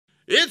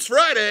It's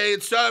Friday.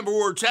 It's time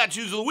for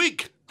Tattoos of the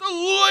Week, the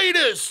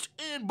latest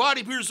in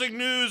body piercing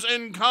news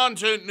and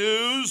content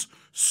news.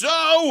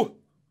 So,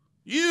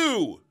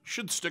 you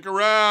should stick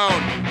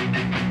around.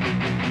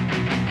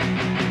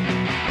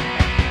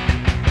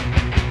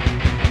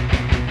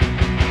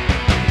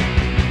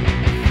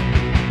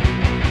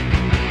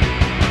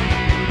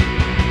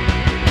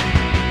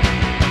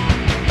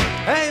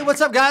 Hey, what's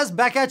up, guys?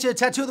 Back at you,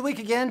 Tattoo of the Week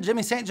again.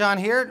 Jimmy St. John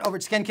here over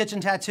at Skin Kitchen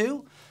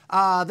Tattoo.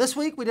 This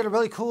week we did a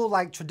really cool,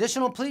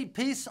 traditional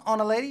piece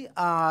on a lady.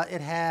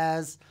 It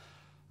has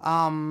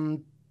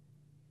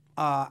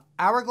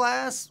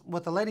hourglass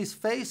with the lady's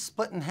face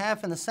split in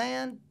half in the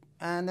sand,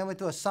 and then we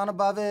threw a sun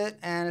above it,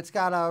 and it's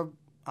got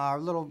a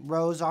little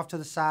rose off to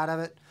the side of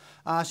it.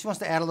 She wants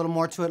to add a little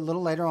more to it a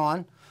little later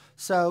on.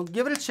 So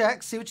give it a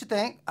check, see what you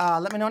think.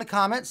 Let me know in the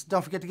comments.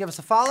 Don't forget to give us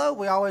a follow.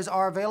 We always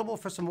are available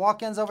for some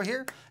walk-ins over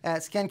here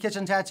at Skin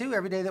Kitchen Tattoo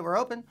every day that we're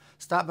open.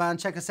 Stop by and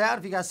check us out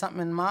if you got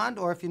something in mind,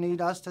 or if you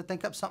need us to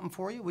think up something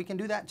for you, we can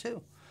do that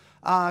too.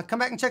 Come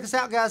back and check us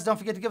out, guys. Don't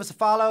forget to give us a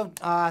follow.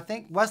 I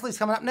think Wesley's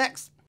coming up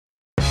next.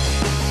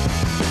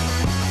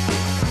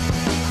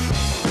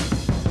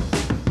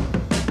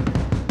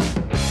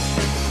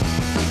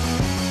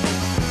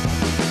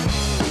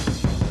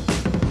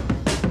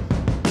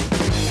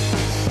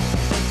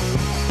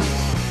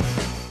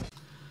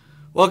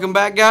 Welcome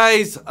back,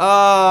 guys,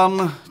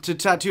 to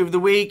Tattoo of the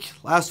Week.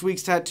 Last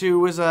week's tattoo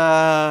was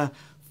a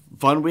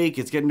fun week.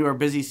 It's getting to our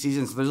busy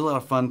season, so there's a lot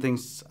of fun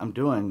things I'm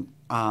doing.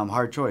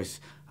 Hard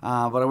choice.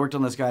 But I worked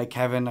on this guy,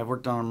 Kevin. I've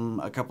worked on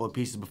a couple of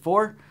pieces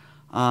before.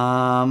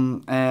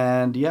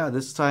 And yeah,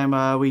 this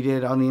time we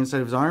did on the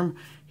inside of his arm.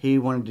 He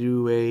wanted to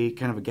do a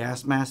kind of a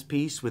gas mask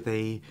piece with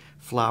a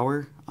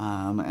flower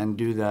and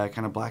do the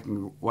kind of black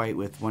and white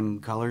with one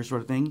color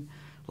sort of thing,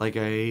 like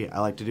I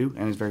like to do,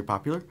 and it's very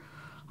popular.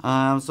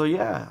 So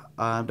yeah,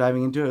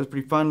 diving into it was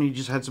pretty fun. He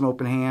just had some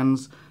open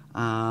hands,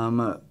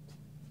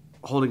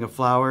 holding a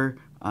flower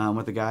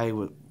with a guy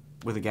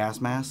with a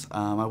gas mask.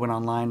 I went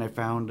online, I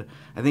found,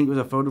 I think it was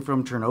a photo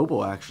from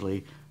Chernobyl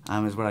actually,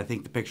 is what I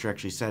think the picture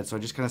actually said. So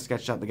I just kind of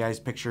sketched out the guy's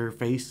picture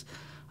face,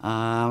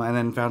 and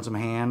then found some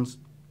hands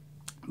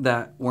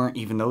that weren't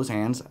even those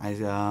hands.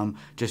 I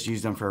just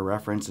used them for a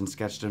reference and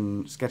sketched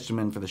them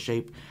in for the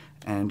shape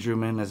and drew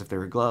them in as if they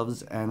were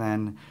gloves, and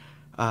then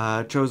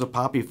chose a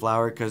poppy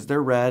flower because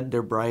they're red,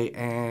 they're bright,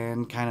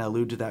 and kind of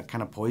allude to that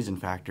kind of poison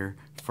factor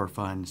for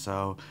fun.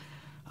 So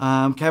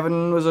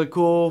Kevin was a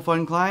cool,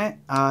 fun client.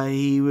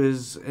 He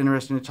was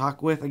interesting to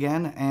talk with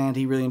again, and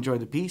he really enjoyed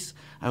the piece.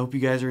 I hope you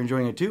guys are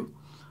enjoying it too.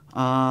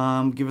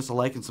 Give us a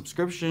like and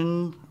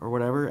subscription or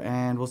whatever,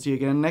 and we'll see you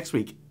again next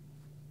week.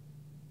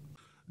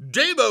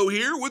 DaVo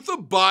here with the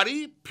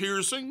body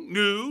piercing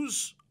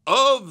news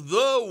of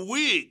the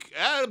week.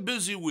 Had a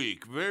busy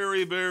week.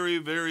 Very, very,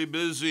 very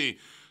busy.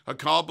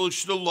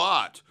 Accomplished a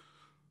lot,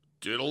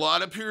 did a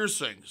lot of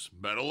piercings,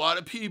 met a lot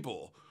of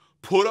people,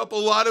 put up a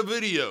lot of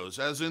videos,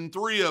 as in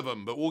 3 of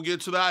them, but we'll get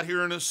to that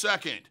here in a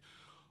second.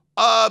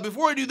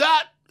 Before I do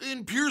that,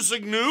 in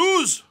piercing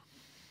news,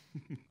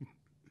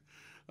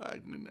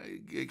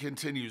 it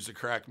continues to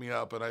crack me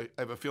up, and I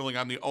have a feeling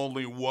I'm the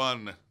only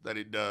one that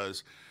it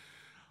does.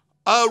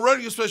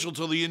 Running a special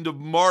till the end of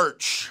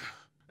March.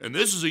 And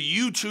this is a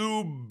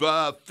YouTube,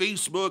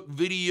 Facebook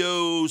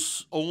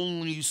videos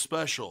only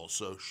special,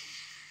 so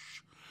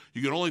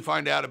you can only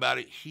find out about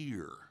it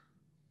here.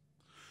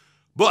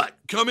 But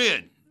come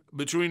in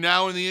between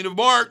now and the end of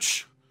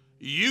March.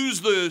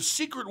 Use the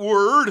secret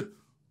word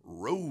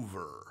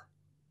Rover.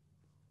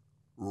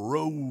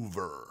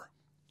 Rover.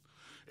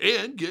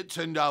 And get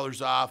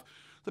 $10 off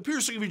the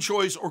piercing of your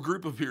choice or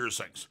group of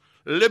piercings.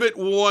 Limit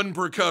 1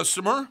 per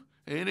customer,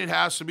 and it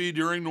has to be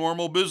during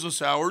normal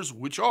business hours,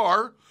 which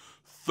are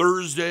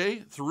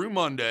Thursday through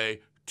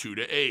Monday, 2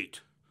 to 8.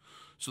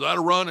 So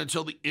that'll run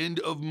until the end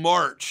of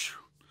March.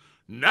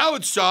 Now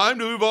it's time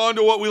to move on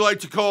to what we like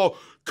to call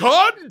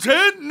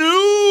content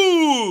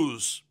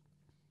news.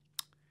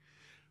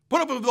 Put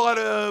up about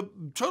a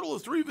total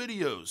of 3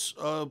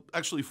 videos,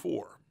 actually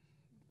 4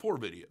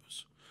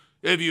 videos,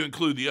 if you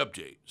include the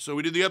update. So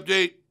we did the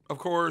update, of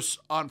course,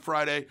 on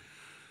Friday.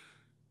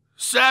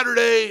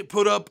 Saturday,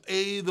 put up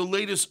the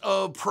latest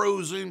of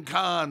pros and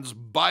cons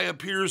by a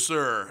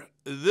piercer.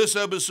 This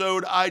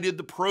episode, I did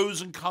the pros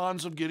and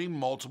cons of getting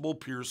multiple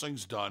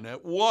piercings done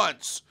at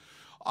once.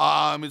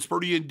 It's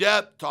pretty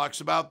in-depth, talks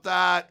about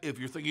that. If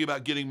you're thinking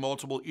about getting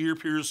multiple ear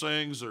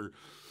piercings or,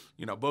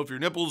 both your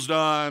nipples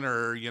done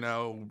or,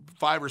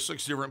 5 or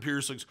 6 different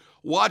piercings,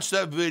 watch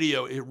that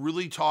video. It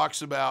really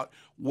talks about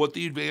what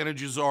the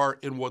advantages are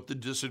and what the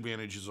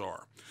disadvantages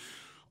are.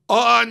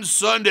 On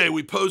Sunday,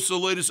 we posted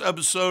the latest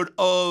episode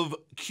of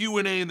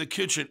Q&A in the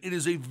Kitchen. It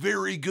is a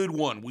very good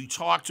one. We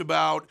talked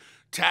about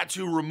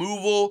tattoo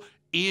removal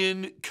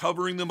in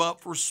covering them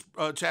up for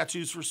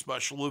tattoos for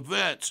special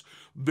events.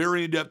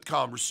 Very in-depth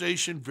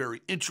conversation,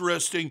 very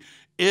interesting.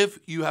 If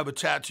you have a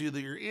tattoo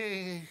that you're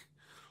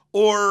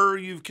or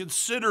you've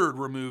considered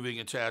removing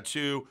a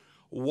tattoo,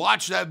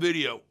 watch that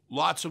video.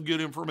 Lots of good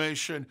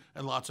information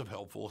and lots of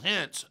helpful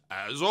hints,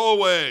 as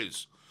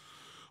always.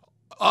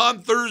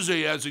 On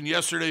Thursday, as in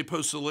yesterday,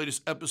 posted the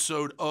latest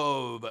episode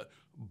of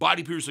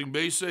Body Piercing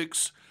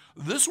Basics.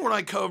 This one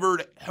I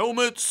covered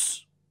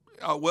helmets.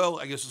 Well,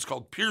 I guess it's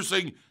called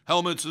piercing,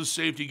 helmets, and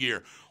safety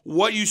gear.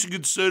 What you should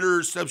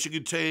consider, steps you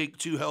could take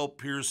to help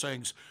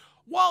piercings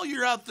while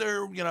you're out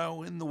there,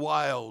 in the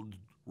wild,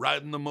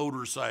 riding the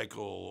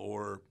motorcycle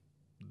or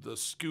the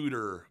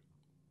scooter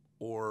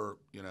or,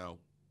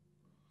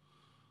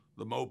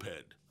 the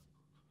moped.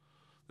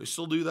 They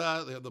still do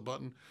that? They have the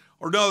button?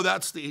 Or no,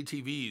 that's the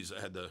ATVs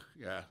that had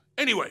yeah.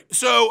 Anyway,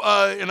 so,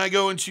 and I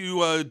go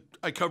into,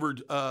 I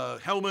covered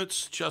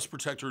helmets, chest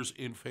protectors,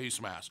 and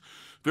face masks.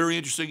 Very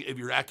interesting if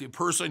you're an active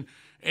person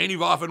and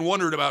you've often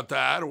wondered about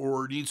that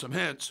or need some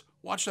hints,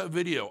 watch that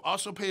video.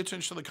 Also pay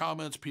attention to the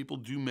comments. People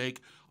do make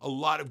a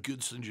lot of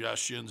good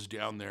suggestions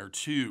down there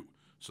too.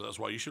 So that's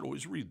why you should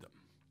always read them.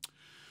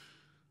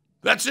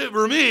 That's it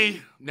for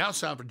me. Now it's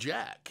time for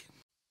Jack.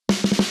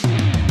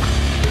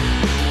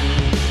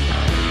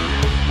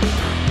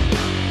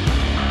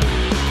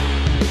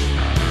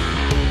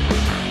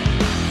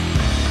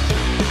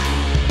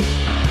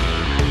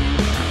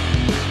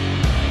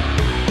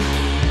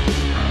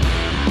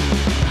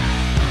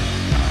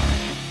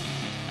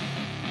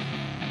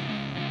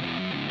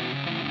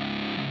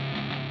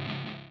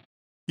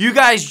 You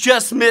guys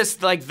just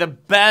missed like the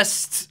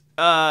best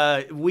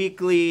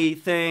weekly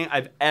thing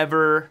I've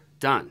ever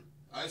done.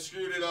 I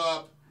screwed it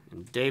up.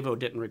 And DaVo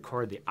didn't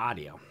record the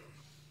audio.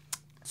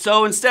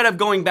 So instead of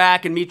going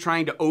back and me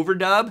trying to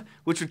overdub,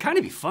 which would kind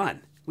of be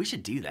fun, we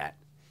should do that.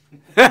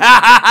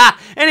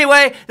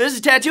 Anyway, this is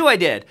a tattoo I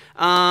did.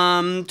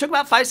 Took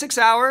about 5-6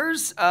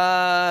 hours.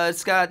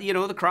 It's got,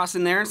 the cross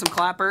in there and some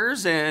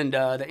clappers and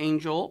the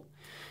angel.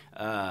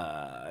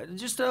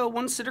 Just a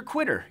one-sitter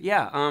quitter.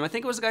 Yeah, I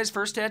think it was the guy's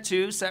first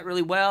tattoo, sat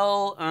really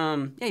well.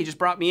 Yeah, he just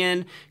brought me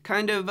in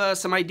kind of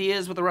some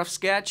ideas with a rough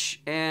sketch,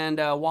 and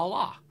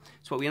voila.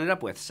 That's what we ended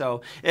up with.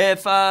 So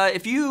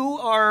if you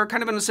are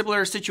kind of in a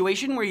similar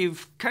situation where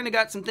you've kind of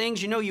got some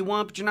things you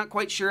want, but you're not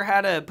quite sure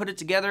how to put it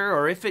together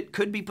or if it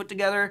could be put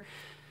together,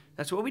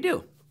 that's what we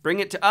do. Bring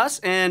it to us,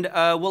 and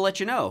we'll let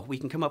you know. We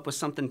can come up with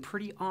something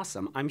pretty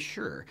awesome, I'm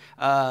sure.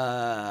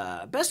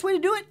 Best way to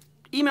do it?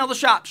 Email the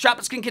shop,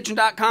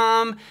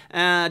 shop@skinkitchen.com.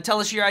 Tell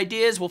us your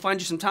ideas. We'll find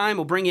you some time.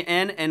 We'll bring you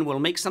in, and we'll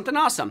make something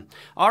awesome.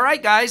 All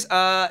right, guys.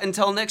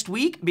 Until next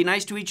week, be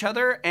nice to each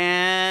other,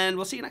 and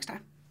we'll see you next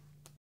time.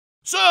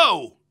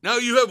 So, now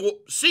you have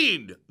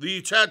seen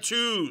the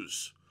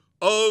tattoos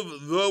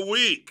of the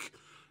week.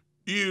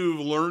 You've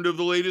learned of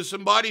the latest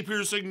in body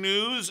piercing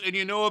news, and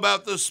you know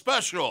about the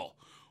special.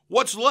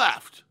 What's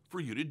left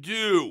for you to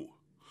do?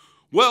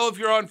 Well, if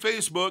you're on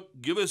Facebook,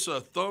 give us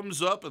a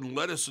thumbs up and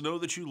let us know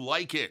that you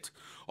like it.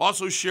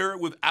 Also, share it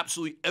with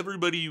absolutely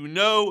everybody you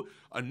know.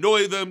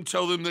 Annoy them,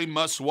 tell them they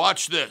must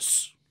watch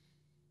this.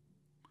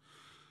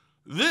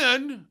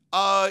 Then,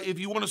 if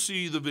you want to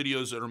see the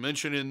videos that are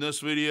mentioned in this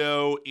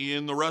video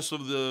and the rest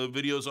of the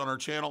videos on our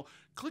channel,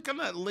 click on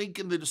that link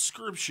in the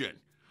description.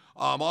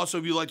 Also,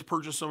 if you'd like to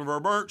purchase some of our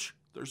merch,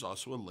 there's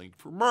also a link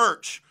for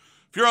merch.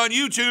 If you're on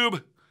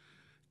YouTube,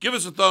 give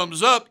us a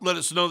thumbs up. Let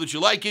us know that you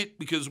like it,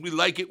 because we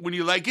like it when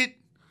you like it.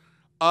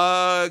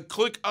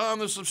 Click on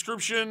the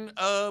subscription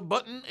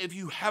button if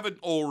you haven't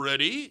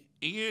already,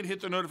 and hit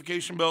the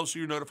notification bell so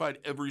you're notified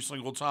every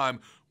single time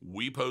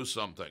we post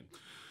something.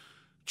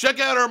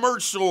 Check out our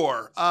merch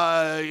store.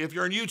 If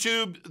you're on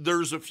YouTube,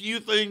 there's a few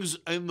things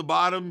in the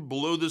bottom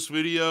below this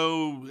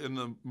video in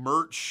the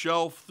merch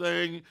shelf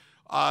thing.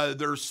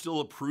 They're still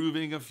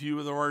approving a few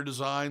of our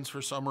designs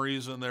for some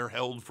reason. They're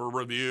held for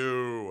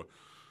review.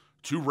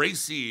 Too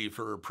racy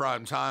for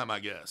prime time, I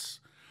guess.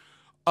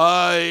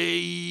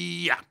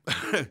 Yeah.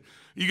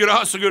 You can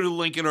also go to the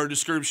link in our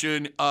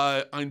description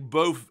on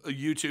both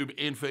YouTube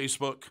and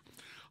Facebook.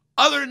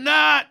 Other than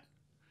that,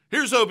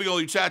 here's hoping all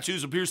your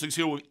tattoos and piercings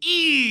heal with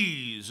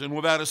ease and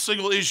without a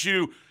single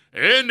issue.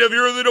 And if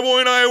you're in the Des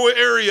Moines, Iowa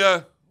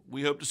area,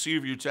 we hope to see you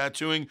for your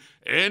tattooing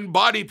and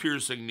body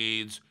piercing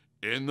needs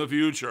in the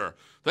future.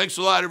 Thanks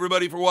a lot,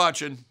 everybody, for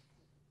watching.